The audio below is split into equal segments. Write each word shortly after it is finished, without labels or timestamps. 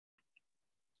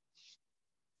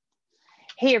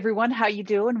Hey everyone, how you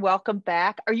doing? Welcome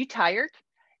back. Are you tired?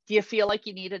 Do you feel like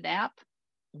you need a nap?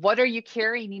 What are you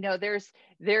carrying?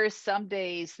 There's some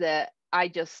days that I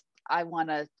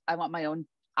want my own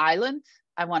island.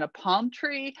 I want a palm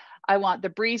tree. I want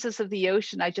the breezes of the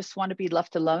ocean. I just want to be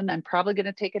left alone. I'm probably going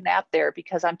to take a nap there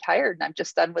because I'm tired and I'm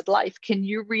just done with life. Can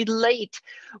you relate?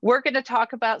 We're going to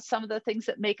talk about some of the things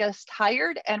that make us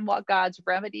tired and what God's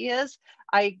remedy is.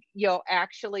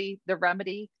 Actually the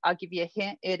remedy, I'll give you a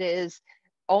hint. It is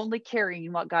only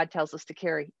carrying what God tells us to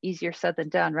carry. Easier said than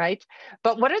done, right?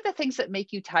 But what are the things that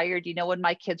make you tired? When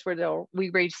my kids were little, we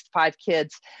raised five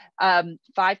kids in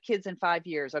 5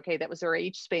 years. Okay, that was their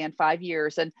age span, 5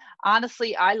 years. And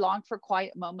honestly, I longed for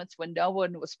quiet moments when no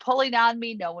one was pulling on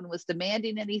me, no one was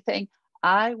demanding anything.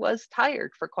 I was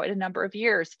tired for quite a number of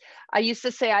years. I used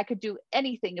to say I could do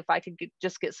anything if I could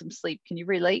just get some sleep. Can you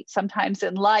relate? Sometimes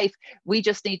in life, we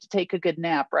just need to take a good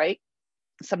nap, right?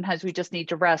 Sometimes we just need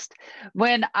to rest.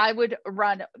 When I would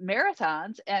run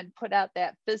marathons and put out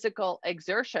that physical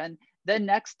exertion, the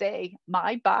next day,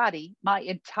 my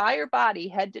entire body,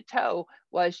 head to toe,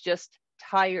 was just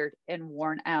tired and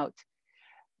worn out.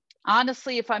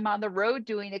 Honestly, if I'm on the road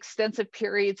doing extensive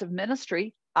periods of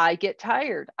ministry, I get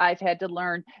tired. I've had to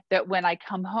learn that when I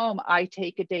come home, I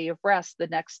take a day of rest the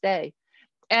next day.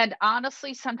 And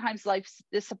honestly, sometimes life's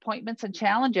disappointments and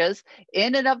challenges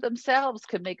in and of themselves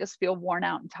can make us feel worn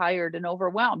out and tired and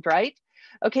overwhelmed, right?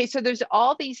 Okay, so there's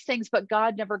all these things, but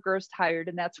God never grows tired.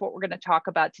 And that's what we're going to talk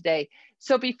about today.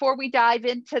 So before we dive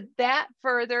into that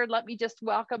further, let me just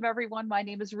welcome everyone. My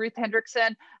name is Ruth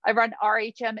Hendrickson. I run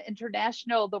RHM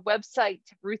International, the website,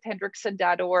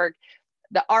 ruthhendrickson.org.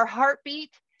 Our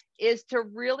heartbeat is to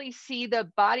really see the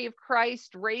body of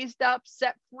Christ raised up,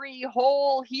 set free,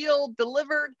 whole, healed,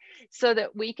 delivered, so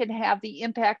that we can have the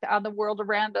impact on the world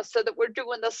around us, so that we're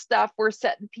doing the stuff, we're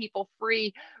setting people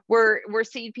free, we're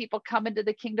seeing people come into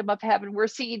the kingdom of heaven, we're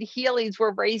seeing healings,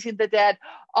 we're raising the dead,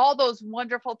 all those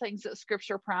wonderful things that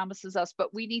scripture promises us,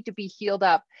 but we need to be healed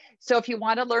up. So if you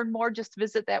want to learn more, just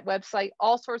visit that website,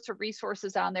 all sorts of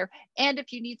resources on there. And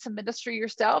if you need some ministry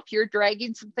yourself, you're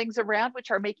dragging some things around which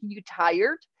are making you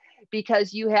tired,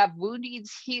 because you have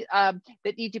woundings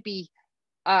that need to be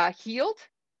healed.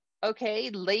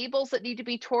 Okay, labels that need to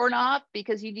be torn off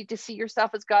because you need to see yourself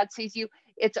as God sees you.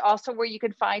 It's also where you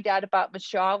can find out about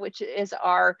Mashah, which is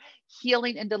our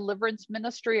healing and deliverance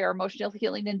ministry, our emotional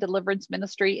healing and deliverance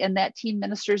ministry, and that team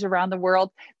ministers around the world.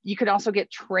 You can also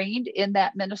get trained in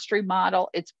that ministry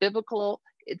model. It's biblical,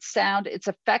 it's sound, it's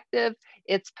effective,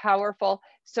 it's powerful.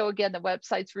 So again, the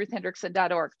website's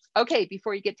ruthhendrickson.org. Okay,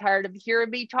 before you get tired of hearing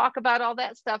me talk about all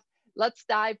that stuff, let's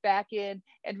dive back in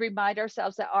and remind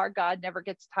ourselves that our God never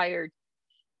gets tired.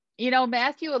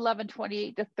 Matthew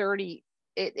 11:28-30,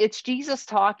 it's Jesus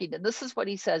talking, and this is what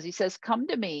he says. He says, "Come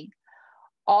to me,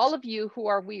 all of you who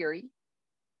are weary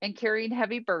and carrying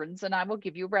heavy burdens, and I will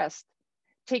give you rest.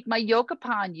 Take my yoke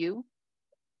upon you.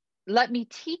 Let me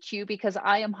teach you, because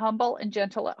I am humble and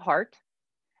gentle at heart,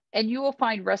 and you will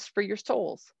find rest for your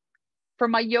souls. For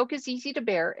my yoke is easy to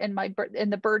bear, and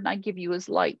the burden I give you is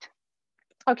light."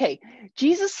 Okay,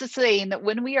 Jesus is saying that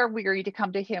when we are weary, to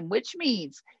come to him, which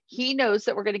means he knows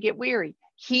that we're going to get weary.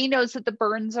 He knows that the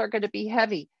burdens are going to be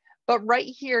heavy. But right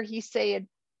here, he's saying,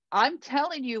 I'm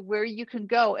telling you where you can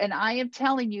go, and I am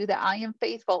telling you that I am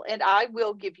faithful, and I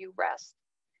will give you rest.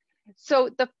 So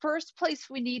the first place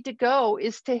we need to go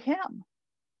is to him.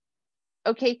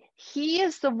 Okay, he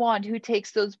is the one who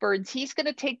takes those burdens. He's going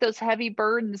to take those heavy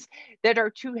burdens that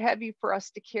are too heavy for us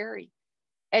to carry.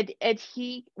 And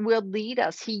he will lead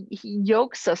us. He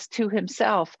yokes us to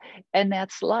himself, and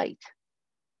that's light.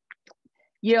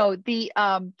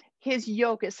 His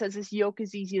yoke, it says his yoke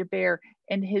is easy to bear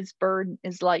and his burden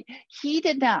is light. He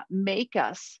did not make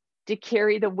us to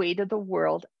carry the weight of the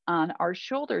world on our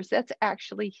shoulders. That's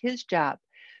actually his job.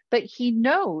 But he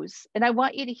knows, and I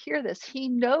want you to hear this, he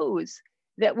knows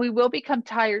that we will become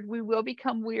tired, we will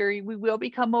become weary, we will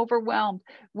become overwhelmed,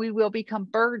 we will become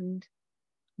burdened.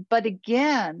 But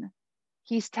again,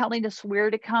 he's telling us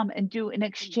where to come and do an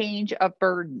exchange of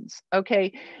burdens.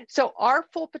 Okay, so our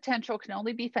full potential can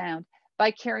only be found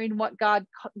by carrying what God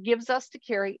gives us to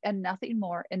carry, and nothing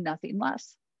more and nothing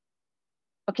less.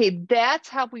 Okay, that's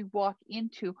how we walk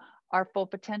into our full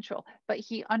potential. But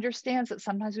he understands that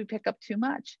sometimes we pick up too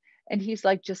much, and he's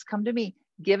like, just come to me,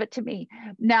 give it to me.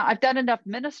 Now, I've done enough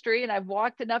ministry and I've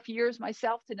walked enough years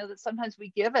myself to know that sometimes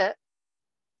we give it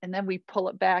and then we pull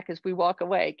it back as we walk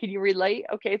away. Can you relate?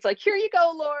 Okay, it's like, here you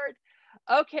go, Lord.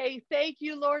 Okay, thank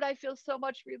you, Lord. I feel so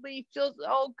much relief.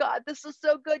 Oh God, this is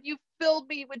so good. You filled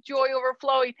me with joy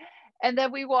overflowing. And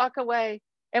then we walk away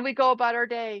and we go about our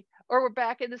day. or we're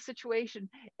back in the situation.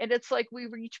 And it's like we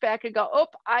reach back and go, oh,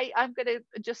 I'm going to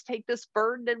just take this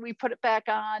burden, and we put it back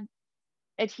on.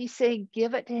 And he's saying,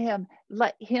 give it to him.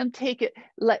 Let him take it.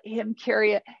 Let him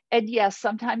carry it. And yes,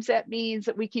 sometimes that means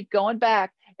that we keep going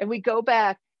back, and we go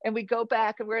back, and we go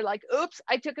back, and we're like, oops,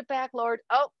 I took it back, Lord.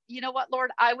 Oh, you know what,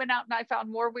 Lord? I went out and I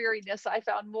found more weariness. I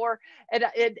found more. And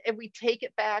we take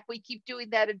it back. We keep doing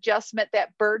that adjustment,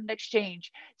 that burden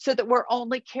exchange, so that we're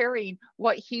only carrying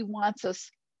what he wants us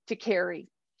to carry.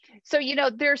 So,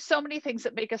 there's so many things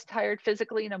that make us tired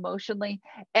physically and emotionally.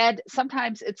 And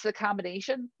sometimes it's the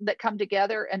combination that come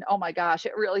together. And oh my gosh,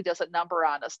 it really does a number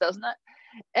on us, doesn't it?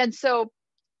 And so,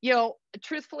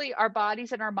 truthfully, our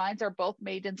bodies and our minds are both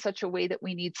made in such a way that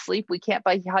we need sleep. We can't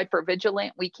be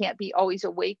hypervigilant. We can't be always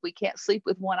awake. We can't sleep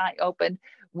with one eye open.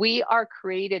 We are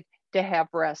created to have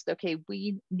rest. Okay.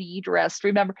 We need rest.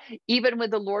 Remember, even when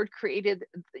the Lord created,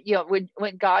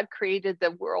 when God created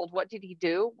the world, what did he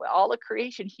do? All of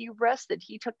creation, he rested.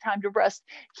 He took time to rest.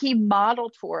 He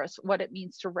modeled for us what it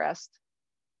means to rest.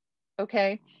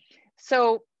 Okay.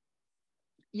 So,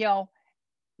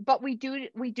 but we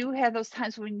do have those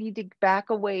times when we need to back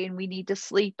away, and we need to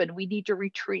sleep, and we need to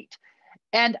retreat.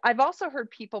 And I've also heard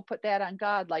people put that on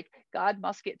God, like God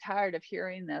must get tired of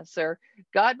hearing this, or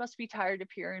God must be tired of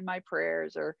hearing my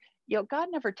prayers, or, God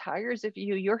never tires of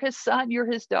you. You're his son,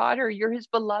 you're his daughter, you're his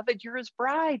beloved, you're his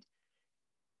bride.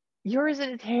 You're his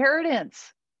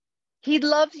inheritance. He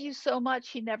loves you so much,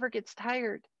 he never gets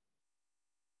tired.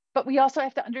 But we also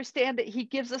have to understand that he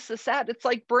gives us this out. It's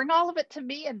like, bring all of it to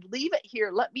me and leave it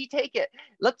here. Let me take it.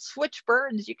 Let's switch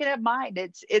burdens. You can have mine.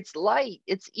 It's light.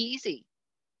 It's easy.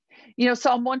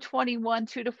 Psalm 121,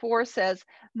 2-4 says,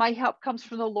 my help comes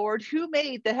from the Lord who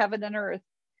made the heaven and earth.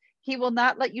 He will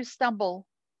not let you stumble.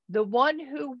 The one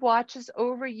who watches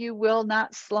over you will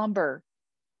not slumber.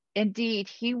 Indeed,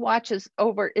 he watches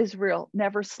over Israel,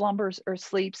 never slumbers or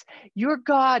sleeps. Your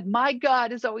God, my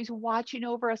God, is always watching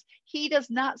over us. He does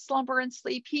not slumber and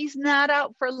sleep. He's not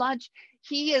out for lunch.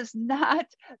 He is not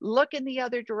looking the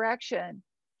other direction.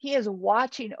 He is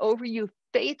watching over you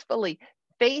faithfully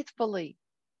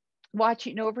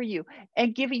watching over you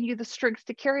and giving you the strength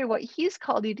to carry what he's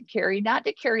called you to carry, not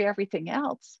to carry everything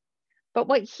else, but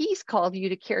what he's called you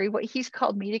to carry, what he's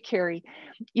called me to carry.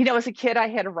 As a kid, I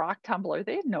had a rock tumbler.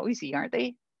 They're noisy, aren't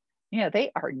they?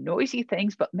 They are noisy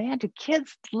things, but man, do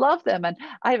kids love them. And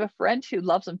I have a friend who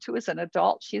loves them too as an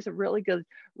adult. She's a really good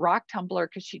rock tumbler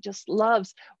because she just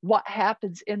loves what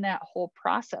happens in that whole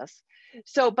process.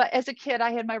 So, but as a kid,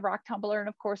 I had my rock tumbler, and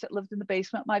of course it lived in the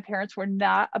basement. My parents were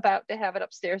not about to have it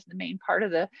upstairs in the main part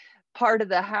of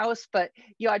the house, but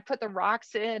I'd put the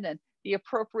rocks in and the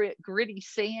appropriate gritty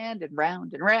sand, and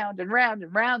round and round and round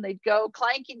and round they'd go,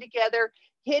 clanking together,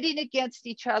 hitting against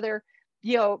each other,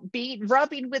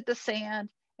 rubbing with the sand.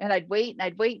 And I'd wait and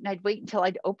I'd wait and I'd wait until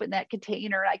I'd open that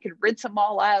container, and I could rinse them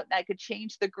all out, and I could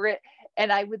change the grit,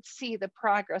 and I would see the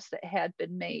progress that had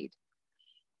been made.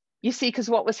 You see, because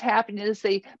what was happening is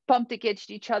they bumped against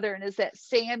each other, and as that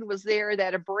sand was there,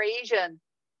 that abrasion,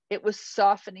 it was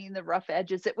softening the rough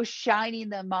edges. It was shining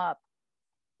them up.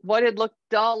 What had looked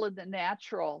dull in the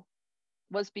natural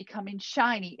was becoming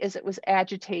shiny as it was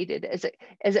agitated, as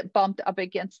it bumped up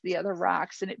against the other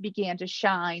rocks, and it began to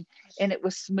shine, and it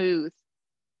was smooth.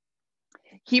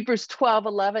 Hebrews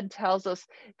 12:11 tells us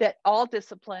that all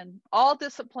discipline,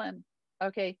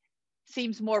 okay,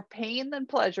 seems more pain than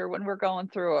pleasure when we're going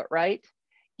through it, right?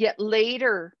 Yet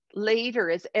later,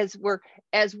 as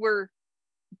we're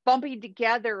bumping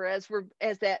together, as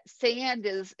that sand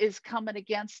is coming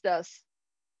against us,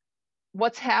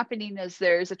 what's happening is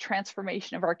there's a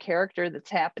transformation of our character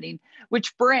that's happening,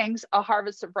 which brings a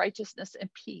harvest of righteousness and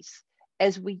peace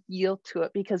as we yield to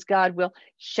it, because God will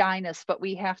shine us, but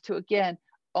we have to, again,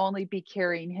 only be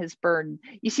carrying his burden.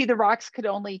 You see, the rocks could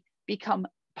only become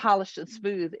polished and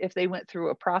smooth if they went through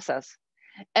a process.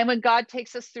 And when God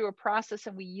takes us through a process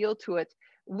and we yield to it,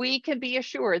 we can be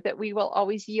assured that we will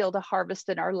always yield a harvest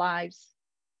in our lives.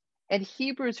 And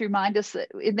Hebrews remind us that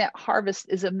in that harvest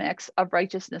is a mix of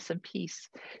righteousness and peace.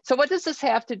 So what does this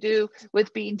have to do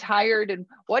with being tired? And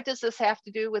what does this have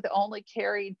to do with only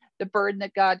carrying the burden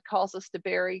that God calls us to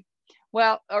carry?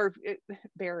 Well, or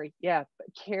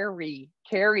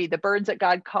carry the burdens that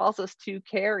God calls us to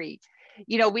carry.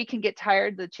 We can get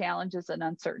tired of the challenges and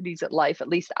uncertainties of life. At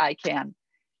least I can.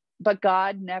 But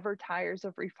God never tires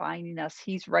of refining us.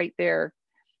 He's right there.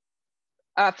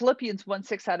 Philippians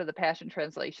 1:6 out of the Passion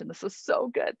Translation. This is so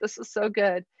good. This is so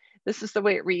good. This is the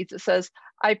way it reads. It says,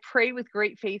 I pray with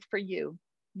great faith for you,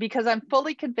 because I'm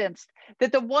fully convinced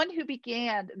that the one who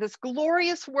began this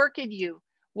glorious work in you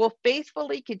will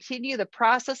faithfully continue the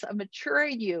process of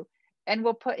maturing you and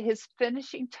will put his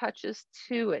finishing touches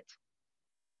to it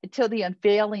until the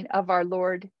unveiling of our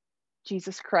Lord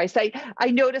Jesus Christ. I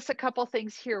notice a couple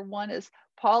things here. One is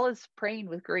Paul is praying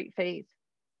with great faith.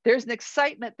 There's an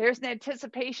excitement, there's an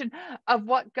anticipation of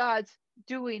what God's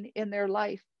doing in their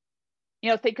life.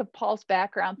 Think of Paul's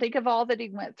background. Think of all that he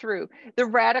went through, the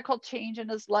radical change in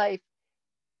his life.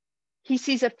 He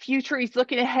sees a future. He's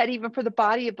looking ahead even for the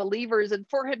body of believers and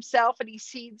for himself, and he's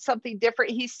seen something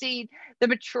different. He's seen the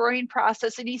maturing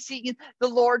process, and he's seen the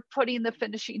Lord putting the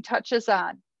finishing touches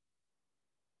on.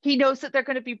 He knows that they're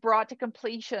going to be brought to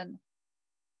completion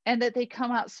and that they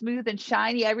come out smooth and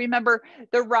shiny. I remember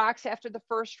the rocks after the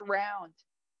first round.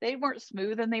 They weren't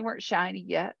smooth and they weren't shiny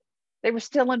yet. They were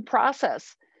still in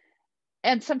process.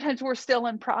 And sometimes we're still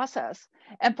in process.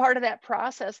 And part of that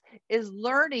process is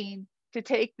learning to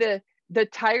take the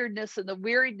tiredness and the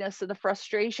weariness and the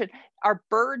frustration, our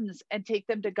burdens, and take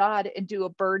them to God and do a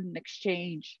burden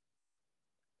exchange.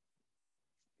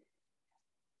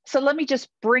 So let me just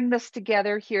bring this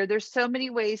together here. There's so many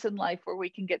ways in life where we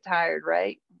can get tired,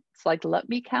 right? It's like, let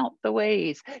me count the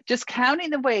ways. Just counting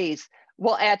the ways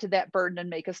will add to that burden and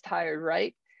make us tired,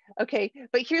 right? Okay,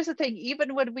 but here's the thing.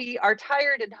 Even when we are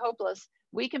tired and hopeless,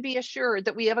 we can be assured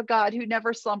that we have a God who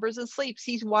never slumbers and sleeps.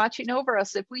 He's watching over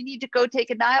us. If we need to go take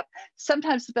a nap,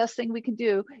 sometimes the best thing we can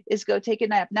do is go take a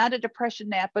nap, not a depression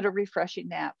nap, but a refreshing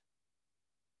nap.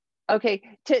 Okay,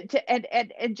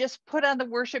 and just put on the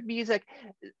worship music,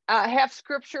 have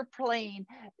scripture playing,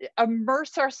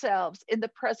 immerse ourselves in the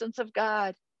presence of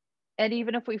God. And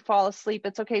even if we fall asleep,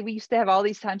 it's okay. We used to have all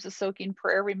these times of soaking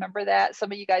prayer. Remember that?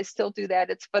 Some of you guys still do that.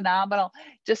 It's phenomenal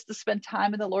just to spend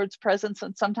time in the Lord's presence.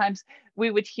 And sometimes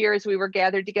we would hear, as we were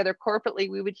gathered together corporately,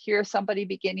 we would hear somebody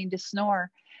beginning to snore.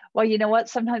 Well, you know what?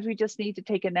 Sometimes we just need to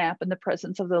take a nap in the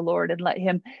presence of the Lord and let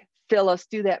him fill us,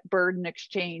 do that burden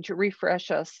exchange,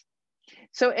 refresh us.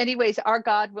 So anyways, our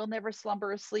God will never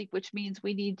slumber or sleep, which means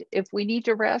if we need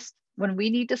to rest, when we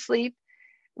need to sleep,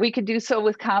 we can do so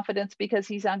with confidence because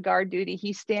he's on guard duty.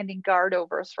 He's standing guard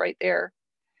over us right there.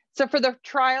 So for the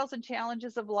trials and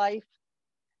challenges of life,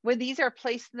 when these are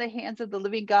placed in the hands of the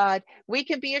living God, we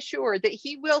can be assured that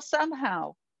he will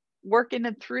somehow work in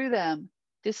and through them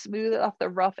to smooth off the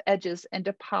rough edges and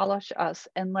to polish us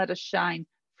and let us shine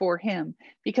for him.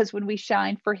 Because when we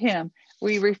shine for him,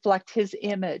 we reflect his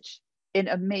image in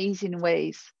amazing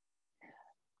ways.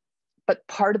 But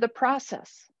part of the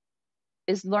process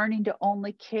is learning to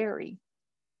only carry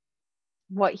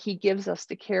what he gives us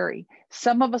to carry.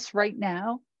 Some of us right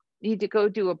now need to go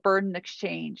do a burden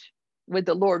exchange with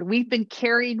the Lord. We've been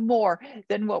carrying more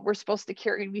than what we're supposed to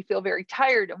carry. We feel very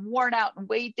tired and worn out and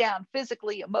weighed down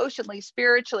physically, emotionally,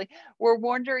 spiritually. We're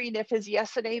wondering if his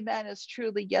yes and amen is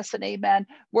truly yes and amen.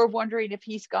 We're wondering if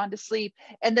he's gone to sleep.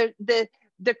 And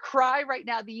the cry right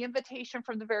now, the invitation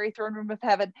from the very throne room of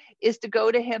heaven is to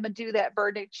go to him and do that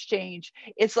burden exchange.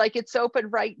 It's like it's open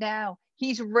right now.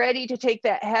 He's ready to take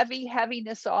that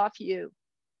heaviness off you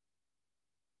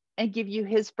and give you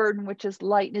his burden, which is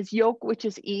light, and his yoke, which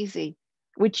is easy,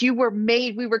 which we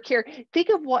were carried. Think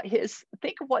of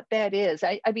what that is.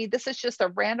 I mean, this is just a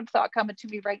random thought coming to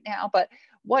me right now, but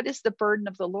what is the burden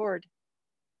of the Lord?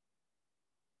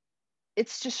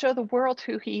 It's to show the world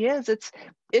who he is.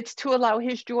 It's to allow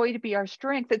his joy to be our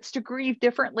strength. It's to grieve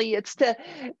differently. It's to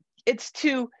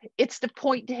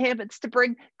point to him. It's to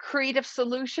bring creative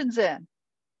solutions in.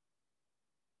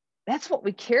 That's what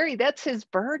we carry. That's his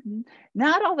burden,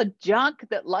 not all the junk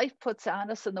that life puts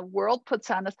on us and the world puts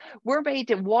on us. We're made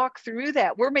to walk through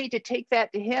that. We're made to take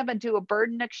that to him and do a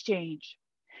burden exchange.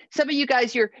 Some of you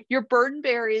guys, your burden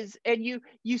bearer is, and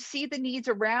you see the needs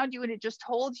around you and it just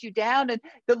holds you down. And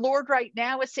the Lord right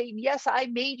now is saying, yes, I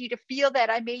made you to feel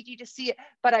that. I made you to see it,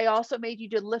 but I also made you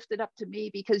to lift it up to me,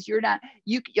 because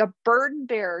a burden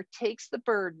bearer takes the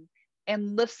burden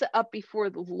and lifts it up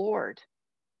before the Lord.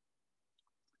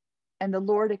 And the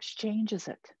Lord exchanges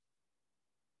it.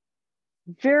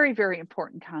 Very, very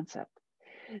important concept.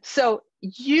 So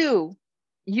you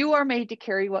are made to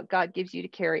carry what God gives you to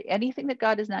carry. Anything that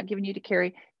God has not given you to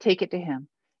carry, take it to him.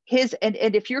 And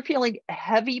if you're feeling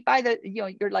heavy by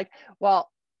you're like,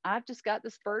 well, I've just got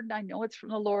this burden. I know it's from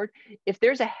the Lord. If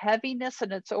there's a heaviness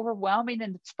and it's overwhelming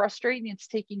and it's frustrating, and it's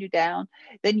taking you down,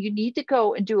 then you need to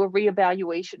go and do a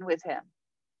reevaluation with him.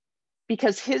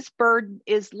 Because his burden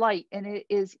is light and it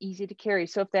is easy to carry.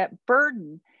 So if that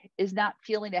burden is not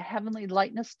feeling a heavenly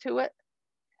lightness to it,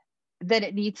 then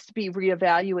it needs to be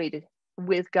reevaluated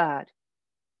with God.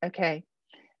 Okay.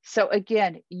 So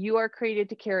again, you are created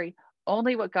to carry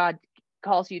only what God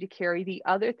calls you to carry. The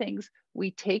other things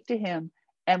we take to him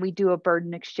and we do a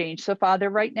burden exchange. So Father,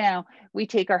 right now, we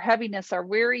take our heaviness, our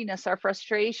weariness, our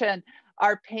frustration,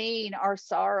 our pain, our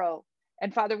sorrow.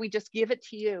 And Father, we just give it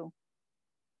to you.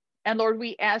 And Lord,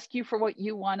 we ask you for what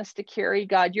you want us to carry,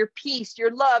 God, your peace,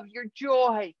 your love, your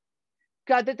joy.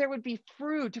 God, that there would be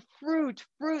fruit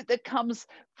that comes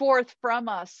forth from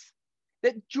us,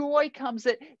 that joy comes,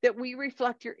 that we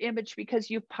reflect your image because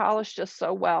you've polished us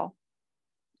so well.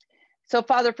 So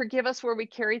Father, forgive us where we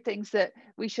carry things that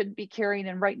we shouldn't be carrying.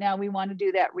 And right now we want to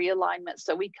do that realignment.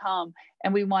 So we come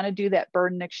and we want to do that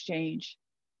burden exchange,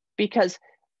 because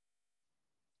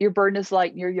your burden is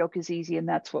light and your yoke is easy. And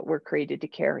that's what we're created to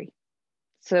carry.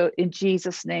 So in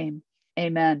Jesus' name,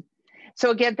 amen. So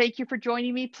again, thank you for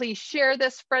joining me. Please share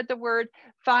this, spread the word.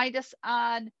 Find us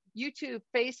on YouTube,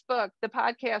 Facebook, the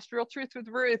podcast, Real Truth with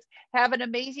Ruth. Have an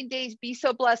amazing day. Be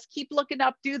so blessed. Keep looking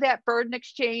up. Do that burden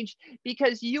exchange,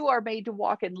 because you are made to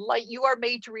walk in light. You are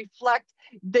made to reflect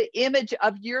the image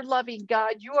of your loving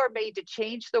God. You are made to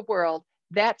change the world.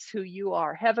 That's who you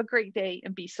are. Have a great day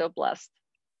and be so blessed.